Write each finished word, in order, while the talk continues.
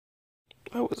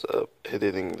I was up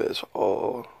editing this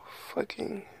all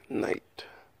fucking night.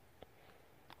 I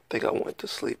think I went to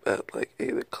sleep at like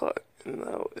 8 o'clock and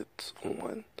now it's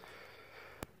 1.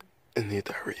 I need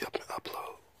to hurry up and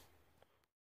upload.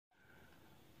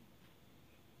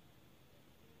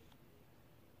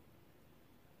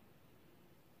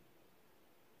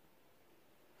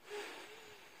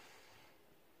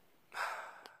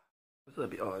 What's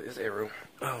up, y'all? It's Arrow.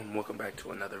 Welcome back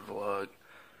to another vlog.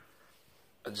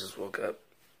 I just woke up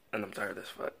and I'm tired as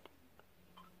fuck.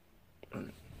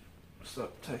 What's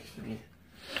up? Texted me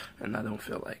and I don't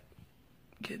feel like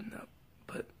getting up,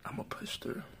 but I'm gonna push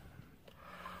through.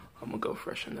 I'm gonna go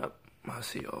freshen up. I'll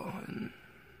see y'all in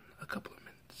a couple of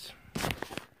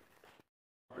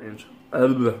minutes.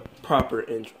 Proper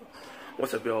intro.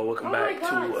 What's up, y'all? Welcome back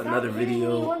to another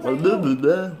video.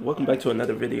 Welcome back to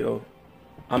another video.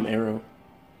 I'm Arrow,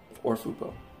 or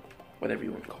Fupo, whatever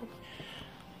you want to call it.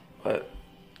 But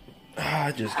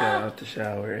I just got out the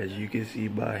shower. As you can see,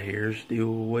 my hair's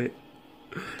still wet.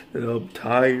 And I'm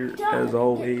tired, as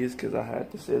always, because I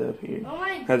had to sit up here.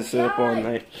 I had to sit up all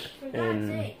night.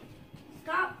 And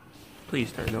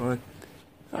please turn on.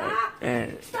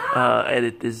 And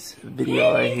edit this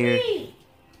video right here.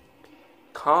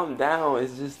 Calm down,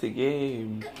 it's just a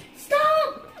game.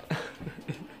 Stop!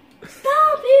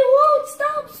 Stop! It won't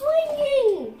stop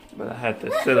swinging! But I had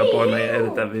to sit up all night and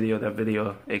edit that video. That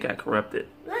video, it got corrupted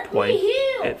twice.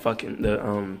 It fucking,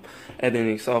 the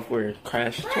editing software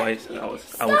crashed twice and I was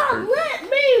hurt. Let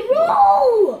me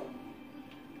roll!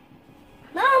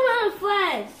 Now I'm out of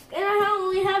flash. And I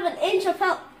only have an inch of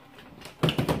help.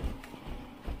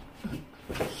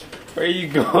 Where you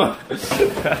going?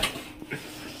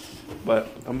 But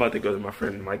I'm about to go to my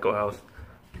friend Michael's house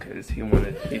because he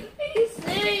wanted. He's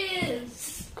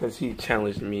serious. Because he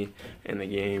challenged me in the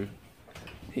game.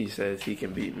 He says he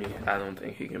can beat me. I don't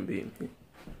think he can beat me.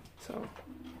 So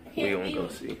we gonna go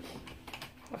see.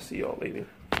 I'll see y'all later.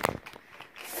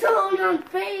 So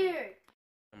unfair.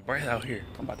 I'm right out here.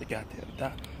 I'm about to goddamn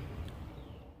die.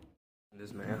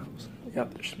 This man's house. They out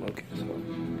there smoking, so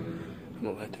I'm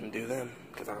gonna let them do them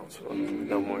because I don't smoke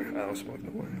no more. I don't smoke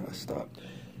no more. I stopped.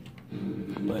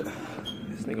 But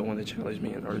this nigga wanted to challenge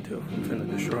me in order to. I'm finna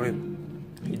destroy him.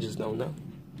 He just don't know.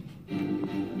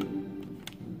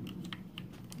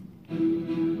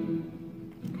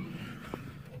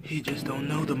 He just don't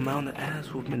know the amount of ass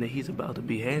whooping that he's about to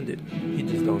be handed. He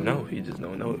just don't know. He just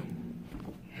don't know.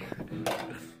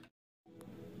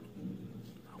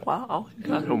 Wow, he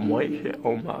got some white shit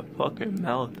on my fucking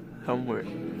mouth somewhere.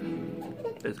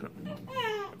 There's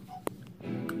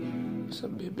a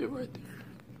baby right there.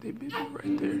 The baby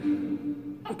right there.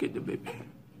 Look at the baby.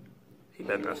 He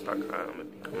better not start crying.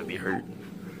 I'm gonna be hurt.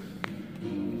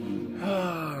 I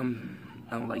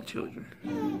don't like children.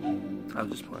 I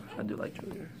was just playing. I do like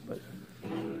children, but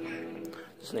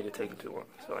this nigga taking too long,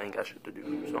 so I ain't got shit to do.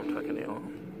 So I'm talking to y'all.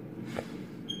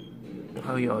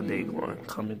 How y'all day going?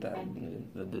 Comment that in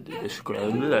the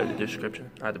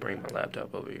description. I had to bring my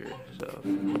laptop over here, so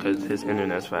because his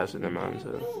internet's faster than mine,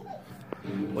 so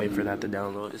wait for that to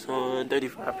download. It's on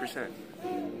 35%.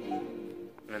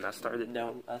 And I started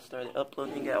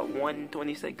uploading at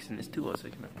 126 and it's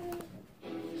 206 now.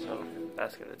 So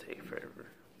that's gonna take forever.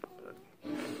 But,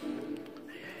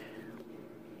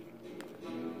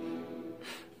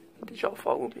 did y'all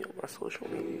follow me on my social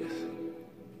medias?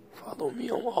 Follow me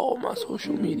on all my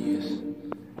social medias.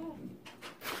 You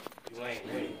ain't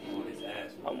ready on his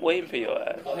ass. I'm waiting for your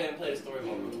ass. Go ahead and play the story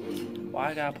mode.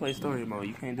 Why I gotta play story mode?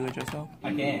 You can't do it yourself?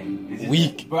 I can.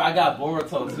 Weak. Bro, I got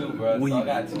Boruto too, bro. Weak. So I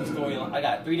got 2 storylines. I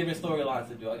got 3 different storylines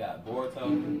to do. I got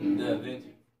Boruto, the Avengers.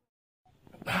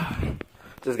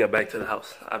 Just got back to the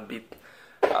house. I beat.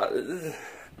 This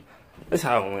is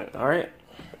how it went. All right.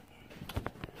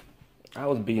 I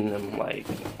was beating them like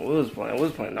we was playing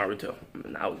Naruto,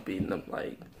 and I was beating them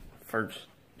like first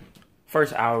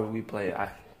hour we played.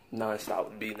 I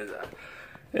non-stop beating his ass,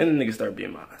 and the nigga started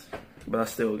beating my ass. But I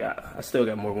still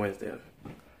got more wins than him. I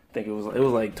think it was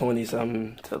like 20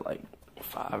 something to like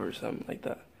 5 or something like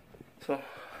that. So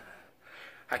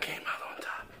I came out on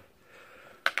top.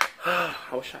 I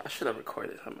should have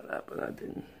recorded some of that, but I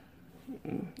didn't. I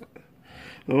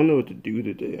don't know what to do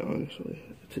today, honestly.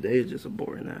 Today is just a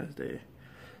boring ass day.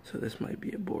 So this might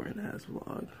be a boring ass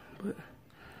vlog, but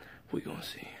we gonna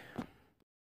see.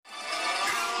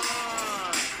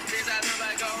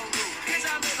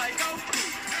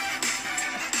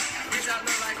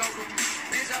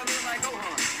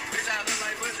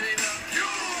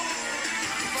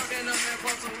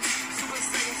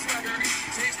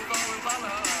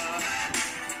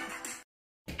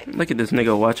 Look at this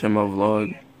nigga watching my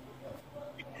vlog.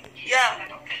 Yeah.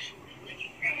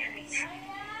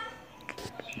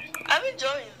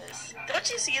 enjoying this. Don't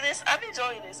you see this? I'm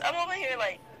enjoying this. I'm over here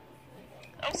like,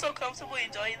 I'm so comfortable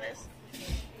enjoying this.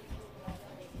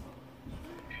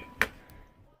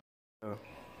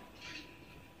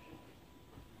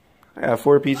 I got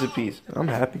 4 pieces apiece. I'm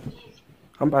happy.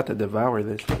 I'm about to devour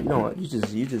this.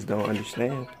 You just don't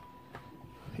understand.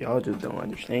 Y'all just don't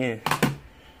understand.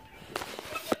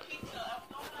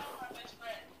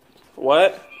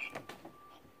 What?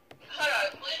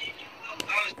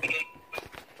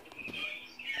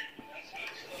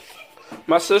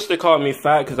 My sister called me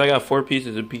fat because I got 4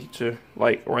 pieces of pizza,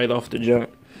 like right off the jump.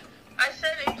 I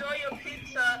said enjoy your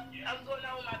pizza. I'm going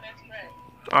out with my best friend.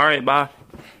 All right, bye.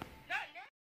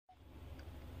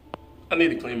 I need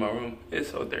to clean my room.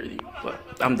 It's so dirty, but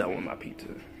I'm done with my pizza.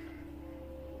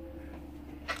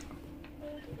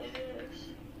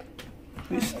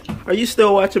 Are you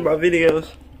still watching my videos?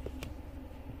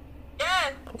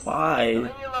 Yeah. Why? Leave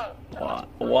me alone.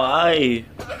 Why?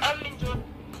 I'm enjoying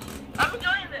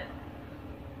this.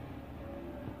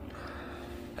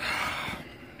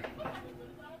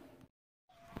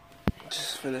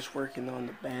 Just finished working on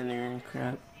the banner and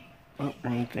crap. Oh,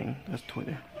 wrong thing. That's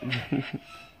Twitter.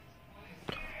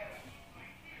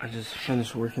 I just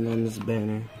finished working on this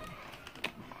banner.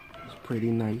 It's pretty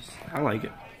nice. I like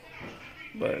it.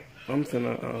 But I'm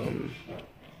finna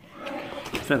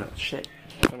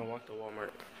walk to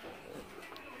Walmart.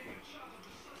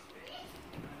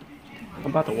 I'm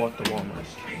about to walk to Walmart.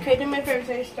 Okay, do me a favor,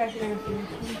 say starting everything.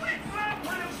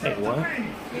 Hey, what?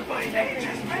 My tablet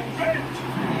too!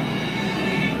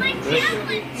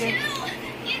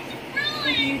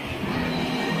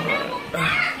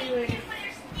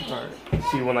 Alright,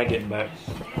 see you when I get back.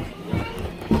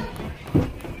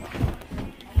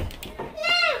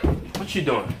 What you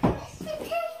doing?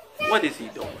 What is he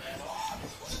doing?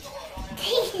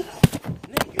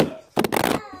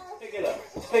 Pick it up.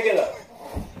 Pick it up.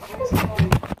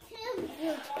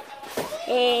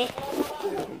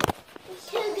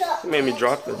 You made me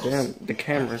drop the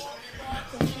camera.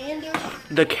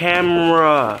 The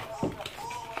camera.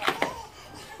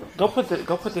 Go put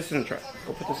this in the truck.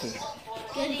 Go put this in the truck.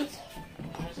 Goodies.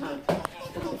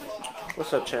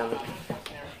 What's up, Chandler?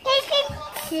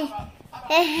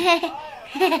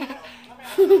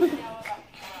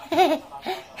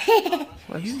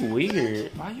 Why you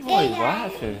weird? Why you always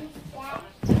laughing?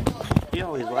 He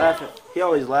always laughing. He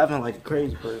always laughing like a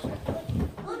crazy person.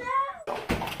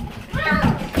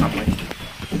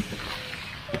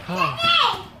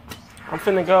 I'm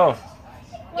finna go.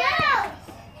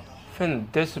 Finna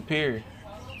disappear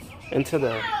into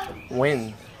the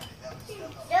wind.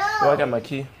 Oh, I got my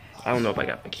key. I don't know if I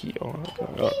got my key.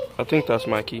 I think that's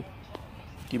my key.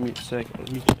 Give me a second.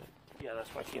 Let me check. Yeah,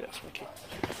 that's my key. That's my key.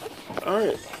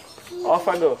 Alright. Off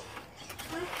I go.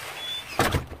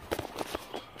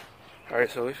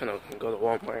 Alright, so we finna go to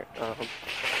Walmart. What the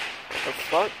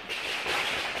fuck?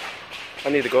 I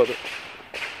need to go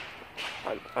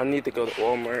to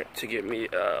Walmart to get me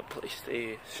a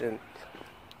PlayStation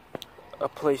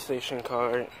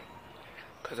card,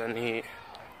 cause I need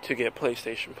to get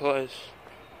PlayStation Plus.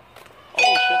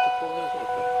 Oh shit, the pool is open.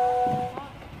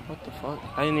 What the fuck?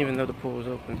 I didn't even know the pool was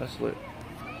open. That's lit.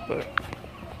 But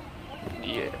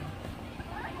yeah.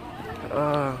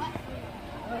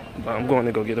 But I'm going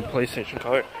to go get a PlayStation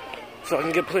card so I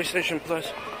can get PlayStation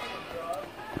Plus.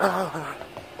 I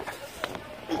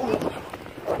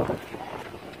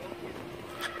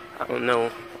don't know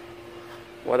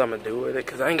what I'm gonna do with it,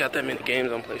 because I ain't got that many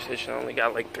games on PlayStation. I only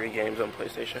got like 3 games on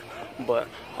PlayStation. But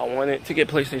I wanted to get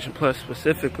PlayStation Plus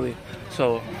specifically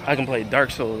so I can play Dark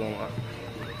Souls online,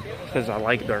 because I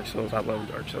like Dark Souls. I love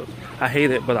Dark Souls. I hate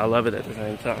it, but I love it at the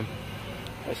same time.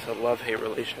 It's a love-hate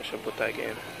relationship with that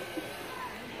game.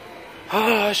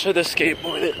 I should have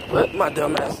skateboarded, but my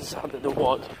dumb ass decided to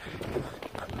walk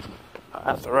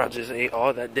after I just ate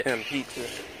all that damn pizza.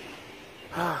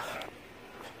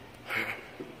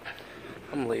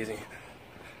 I'm lazy.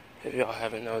 If y'all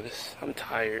haven't noticed, I'm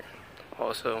tired.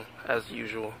 Also, as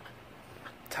usual,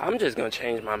 I'm just gonna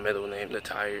change my middle name to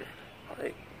Tired.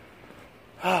 Like,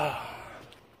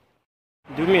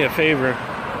 do me a favor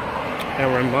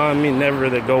and remind me never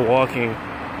to go walking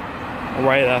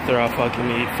right after I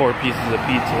fucking eat 4 pieces of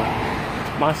pizza.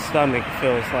 My stomach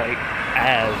feels like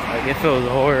ass. Like, it feels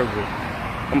horrible.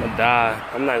 I'm gonna die.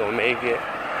 I'm not gonna make it.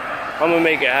 I'm gonna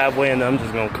make it halfway and I'm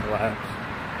just gonna collapse.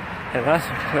 And that's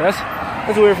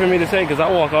weird for me to say, because I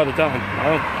walk all the time.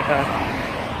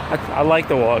 I like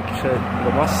to walk, shit,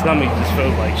 but my stomach just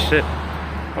feels like shit.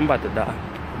 I'm about to die.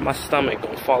 My stomach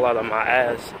gonna fall out of my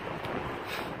ass.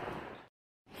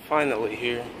 Finally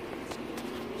here.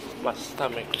 My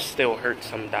stomach still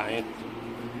hurts. I'm dying.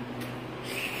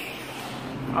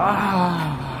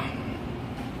 I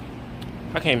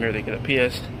came here to get a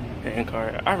PSN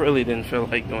card. I really didn't feel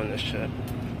like doing this shit.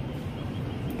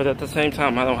 But at the same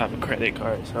time, I don't have a credit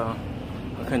card, so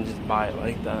I couldn't just buy it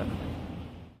like that.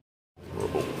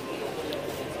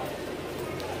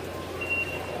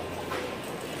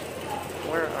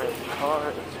 Where are the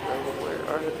cards? Where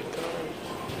are the cards?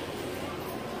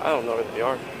 I don't know where they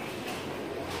are.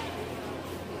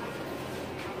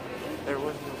 There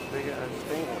was this big ass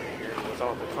thing right here with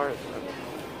all the cards.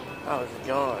 I was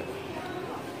gone.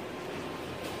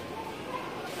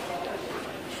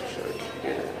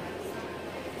 Here.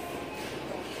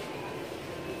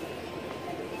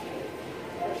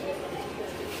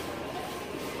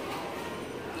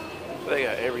 They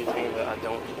got everything that I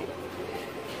don't need.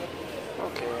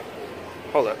 Okay.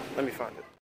 Hold up, let me find it.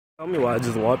 Tell me why I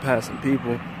just walked past some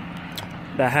people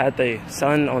that had their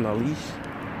son on a leash.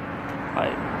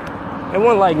 Like, it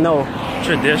wasn't like no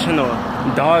traditional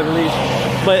dog leash,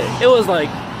 but it was like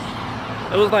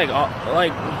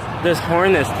this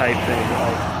harness type thing.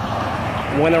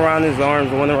 Like, went around his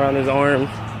arms.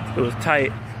 It was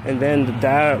tight, and then the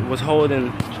dad was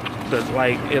holding the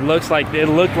it looked like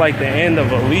the end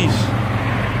of a leash.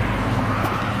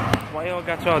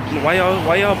 Why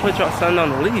y'all put your son on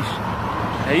the leash?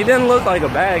 And he didn't look like a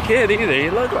bad kid either. He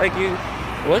looked like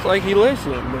he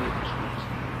listened, but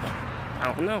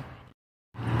I don't know.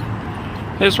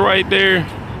 It's right there.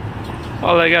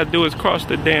 All I gotta do is cross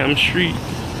the damn street.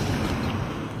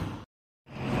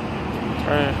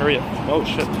 Turn, hurry up. Oh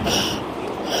shit.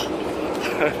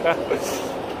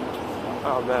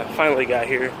 Oh man, finally got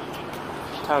here.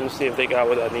 Time to see if they got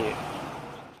what I need.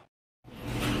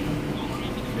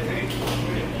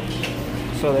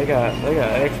 So they got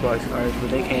Xbox cards,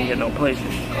 but they can't get no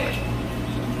PlayStation cards.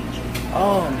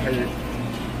 Oh, I'm hurt.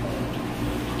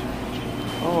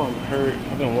 Oh, I'm hurt.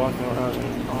 I've been walking around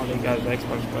and all they got is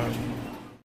Xbox cards.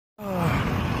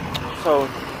 So,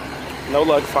 no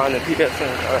luck finding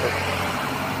PSN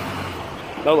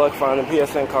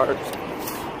cards.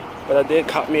 But I did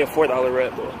cop me a $4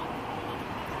 Red Bull.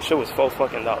 Shit was $4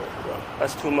 fucking, bro.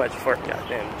 That's too much for a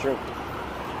goddamn drink.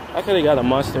 I could have got a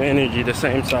Monster Energy the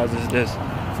same size as this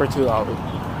for $2.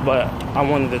 But I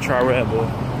wanted to try Red Bull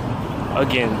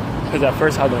again. Because at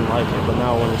first I didn't like it, but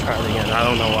now I want to try it again. I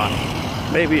don't know why.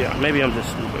 Maybe I'm just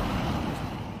stupid.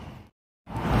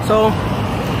 So,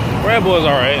 Red Bull is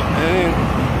alright. I mean,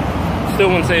 still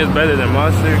wouldn't say it's better than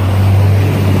Monster.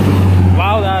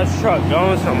 Wild ass truck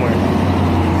going somewhere.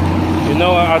 You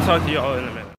know what? I'll talk to y'all in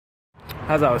a minute.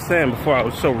 As I was saying before I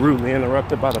was so rudely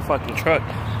interrupted by the fucking truck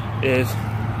is,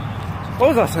 what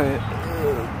was I saying?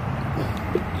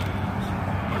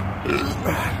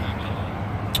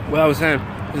 What I was saying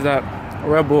is that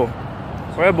Red Bull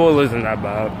isn't that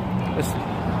bad.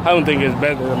 I don't think it's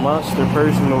better than Monster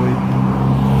personally,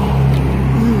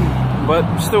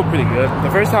 but still pretty good. The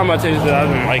first time I tasted it, I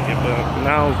didn't like it, but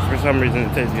now for some reason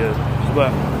it tastes good.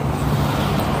 But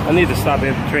I need to stop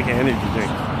drinking energy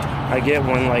drinks. I get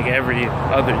one like every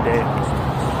other day,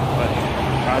 but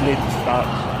I need to stop.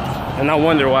 And I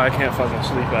wonder why I can't fucking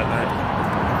sleep at night.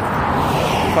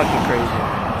 Fucking crazy.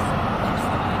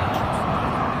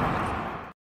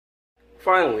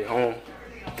 Finally home.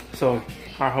 So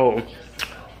our whole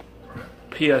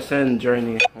PSN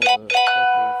journey was a fucking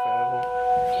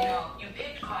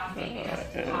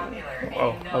fail.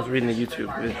 Oh, I was reading the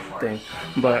YouTube thing,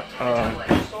 but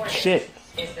shit.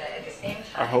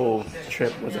 Our whole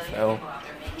trip was a fail.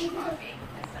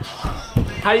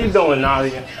 How you doing,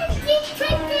 Nadia?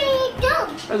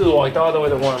 I just walked all the way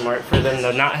to Walmart for them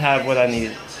to not have what I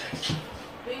needed.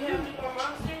 Do you have more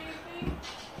Monster?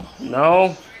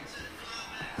 No.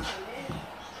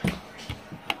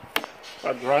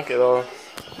 I drank it all.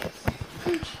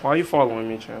 Why are you following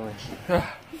me, Chandler?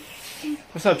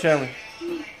 What's up, Chandler?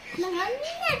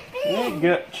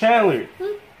 Nigga, Chandler.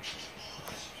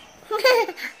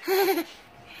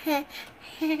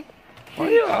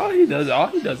 All he does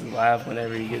is laugh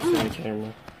whenever he gets in the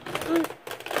camera.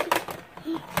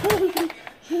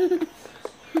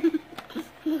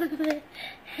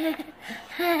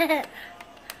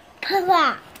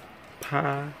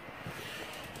 Papa.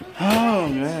 Oh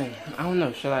man, I don't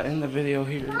know. Should I end the video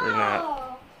here or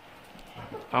not?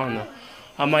 I don't know.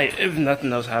 I might. If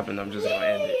nothing else happened, I'm just gonna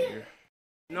end it here.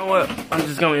 You know what? I'm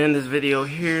just gonna end this video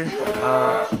here.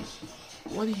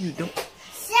 What are you doing?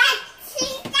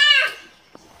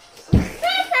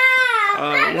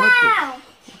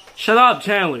 Shut up,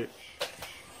 Chandler.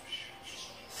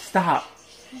 Stop.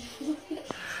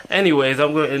 Anyways,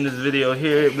 I'm gonna end this video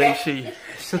here. Make sure you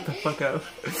shut the fuck up.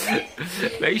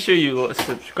 Make sure you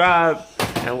subscribe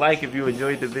and like if you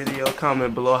enjoyed the video.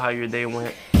 Comment below how your day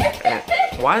went. And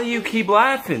Why do you keep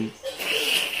laughing?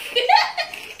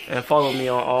 And follow me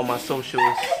on all my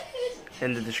socials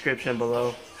in the description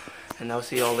below. And I'll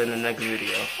see y'all in the next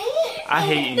video. I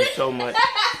hate you so much.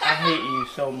 I hate you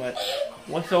so much.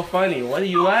 What's so funny? What are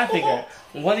you laughing at?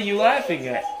 What are you laughing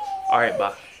at? Alright,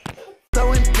 bye.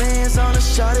 Throwing plans on a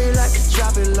shawty like a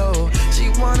drop it low. She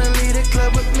wanna lead a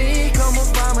club with me, come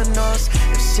on, Domino's.